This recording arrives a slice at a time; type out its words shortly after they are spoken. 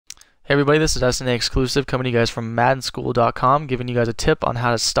Hey everybody, this is SNA Exclusive coming to you guys from MaddenSchool.com, giving you guys a tip on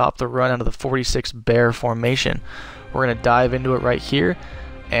how to stop the run out of the 46 bear formation. We're going to dive into it right here,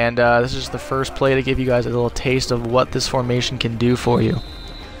 and this is the first play to give you guys a little taste of what this formation can do for you.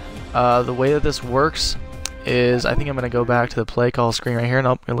 The way that this works is, I think I'm going to go back to the play call screen right here, and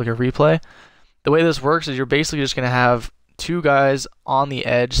I'm going to look at replay. The way this works is you're basically just going to have two guys on the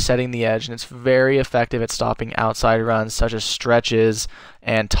edge setting the edge, and it's very effective at stopping outside runs such as stretches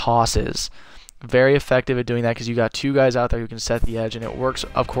and tosses. Very effective at doing that because you got two guys out there who can set the edge, and it works.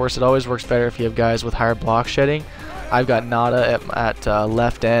 Of course, it always works better if you have guys with higher block shedding. I've got Nada at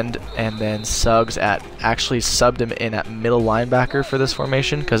left end, and then Suggs at, actually subbed him in at middle linebacker for this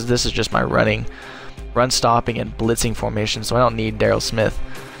formation because this is just my run stopping and blitzing formation, so I don't need Daryl Smith.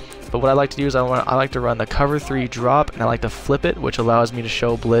 But what I like to do is I like to run the cover 3 drop, and I like to flip it, which allows me to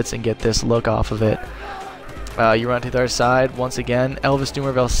show blitz and get this look off of it. You run to the other side. Once again, Elvis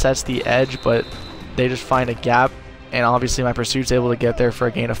Dumerville sets the edge, but they just find a gap, and obviously my pursuit's able to get there for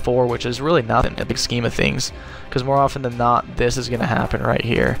a gain of 4, which is really nothing in the big scheme of things, because more often than not, this is going to happen right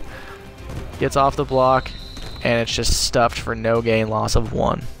here. Gets off the block, and it's just stuffed for no gain, loss of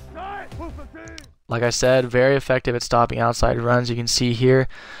 1. Like I said, very effective at stopping outside runs. You can see here,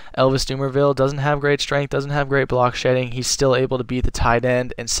 Elvis Dumerville doesn't have great strength, doesn't have great block shedding. He's still able to beat the tight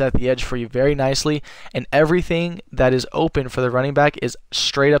end and set the edge for you very nicely. And everything that is open for the running back is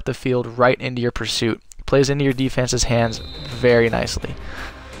straight up the field, right into your pursuit. Plays into your defense's hands very nicely.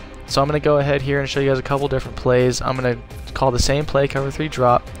 So I'm going to go ahead here and show you guys a couple different plays. I'm going to call the same play, cover 3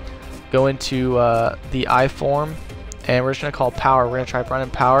 drop, go into the I form, and we're just going to call power. We're going to try running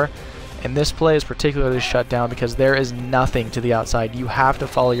power. And this play is particularly shut down because there is nothing to the outside. You have to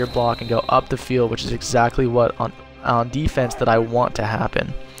follow your block and go up the field, which is exactly what on defense that I want to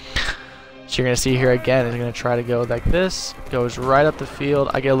happen. So you're going to see here again, it's going to try to go like this, goes right up the field.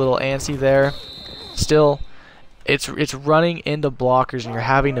 I get a little antsy there. Still, it's running into blockers and you're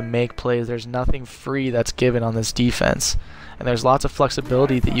having to make plays. There's nothing free that's given on this defense. And there's lots of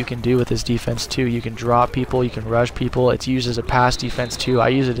flexibility that you can do with this defense too. You can drop people, you can rush people. It's used as a pass defense too. I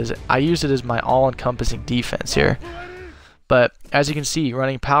use it as my all-encompassing defense here. But as you can see,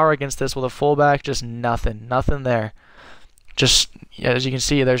 running power against this with a fullback, just nothing there. Just, yeah, as you can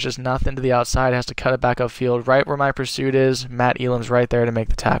see, there's just nothing to the outside. It has to cut it back upfield, right where my pursuit is. Matt Elam's right there to make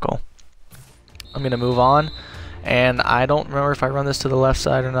the tackle. I'm gonna move on. And I don't remember if I run this to the left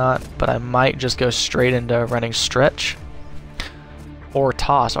side or not, but I might just go straight into running stretch. Or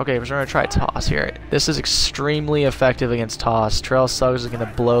toss. Okay, we're going to try toss here. This is extremely effective against toss. Terrell Suggs is going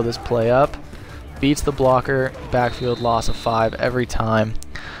to blow this play up. Beats the blocker. Backfield loss of 5 every time.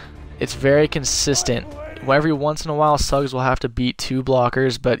 It's very consistent. Every once in a while, Suggs will have to beat 2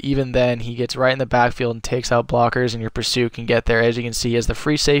 blockers, but even then, he gets right in the backfield and takes out blockers, and your pursuit can get there. As you can see, as the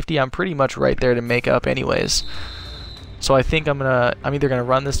free safety, I'm pretty much right there to make up anyways. So I think I'm either going to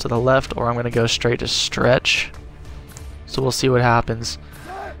run this to the left, or I'm going to go straight to stretch. So we'll see what happens.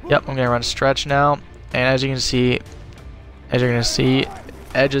 Yep, I'm going to run stretch now. And as you're going to see,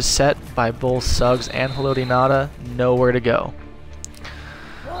 edge is set by both Suggs and Haloti Nada. Nowhere to go.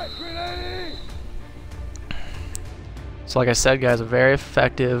 So like I said, guys, a very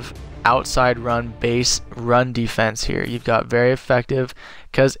effective outside run, base run defense here. You've got very effective,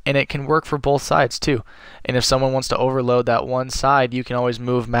 and it can work for both sides too. And if someone wants to overload that one side, you can always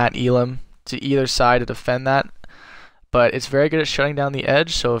move Matt Elam to either side to defend that. But it's very good at shutting down the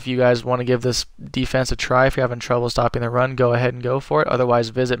edge, so if you guys want to give this defense a try, if you're having trouble stopping the run, go ahead and go for it. Otherwise,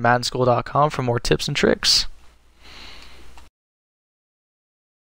 visit MaddenSchool.com for more tips and tricks.